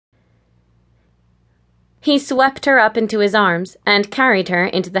He swept her up into his arms and carried her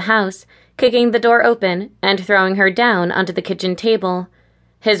into the house, kicking the door open and throwing her down onto the kitchen table.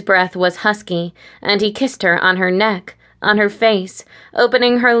 His breath was husky, and he kissed her on her neck, on her face,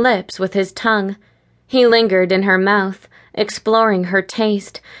 opening her lips with his tongue. He lingered in her mouth, exploring her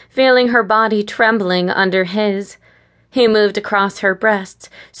taste, feeling her body trembling under his. He moved across her breasts,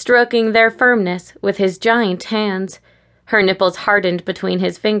 stroking their firmness with his giant hands. Her nipples hardened between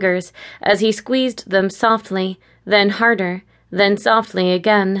his fingers as he squeezed them softly, then harder, then softly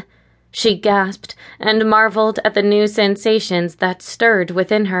again. She gasped and marveled at the new sensations that stirred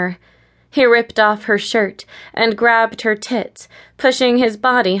within her. He ripped off her shirt and grabbed her tits, pushing his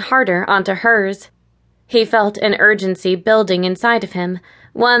body harder onto hers. He felt an urgency building inside of him,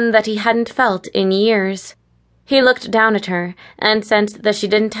 one that he hadn't felt in years. He looked down at her and sensed that she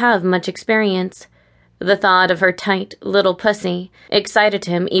didn't have much experience. The thought of her tight little pussy excited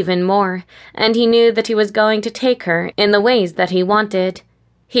him even more, and he knew that he was going to take her in the ways that he wanted.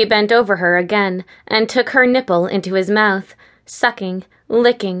 He bent over her again and took her nipple into his mouth, sucking,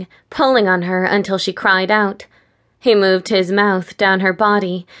 licking, pulling on her until she cried out. He moved his mouth down her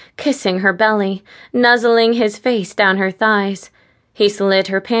body, kissing her belly, nuzzling his face down her thighs. He slid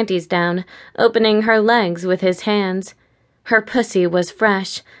her panties down, opening her legs with his hands. Her pussy was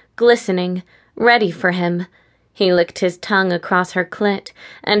fresh, glistening, ready for him. He licked his tongue across her clit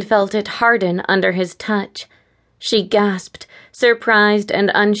and felt it harden under his touch. She gasped, surprised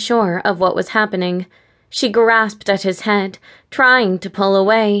and unsure of what was happening. She grasped at his head, trying to pull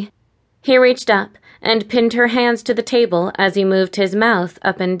away. He reached up and pinned her hands to the table as he moved his mouth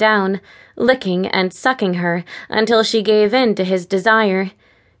up and down, licking and sucking her until she gave in to his desire.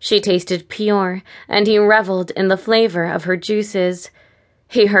 She tasted pure, and he reveled in the flavor of her juices.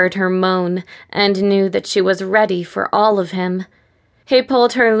 He heard her moan and knew that she was ready for all of him. He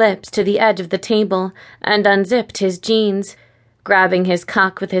pulled her lips to the edge of the table and unzipped his jeans. Grabbing his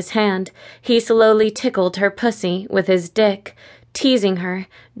cock with his hand, he slowly tickled her pussy with his dick, teasing her,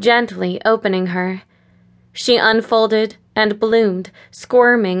 gently opening her. She unfolded and bloomed,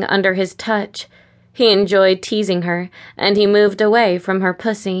 squirming under his touch. He enjoyed teasing her, and he moved away from her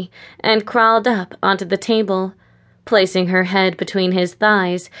pussy and crawled up onto the table. Placing her head between his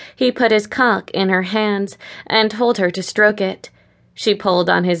thighs, he put his cock in her hands and told her to stroke it. She pulled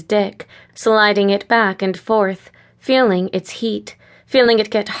on his dick, sliding it back and forth, feeling its heat, feeling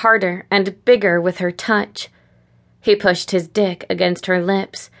it get harder and bigger with her touch. He pushed his dick against her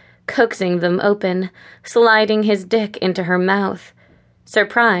lips, coaxing them open, sliding his dick into her mouth.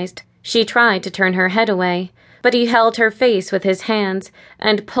 Surprised, she tried to turn her head away, but he held her face with his hands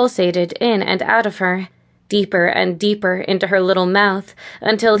and pulsated in and out of her, deeper and deeper into her little mouth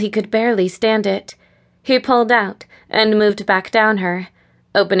until he could barely stand it. He pulled out and moved back down her.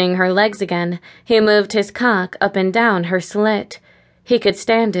 Opening her legs again, he moved his cock up and down her slit. He could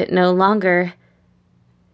stand it no longer.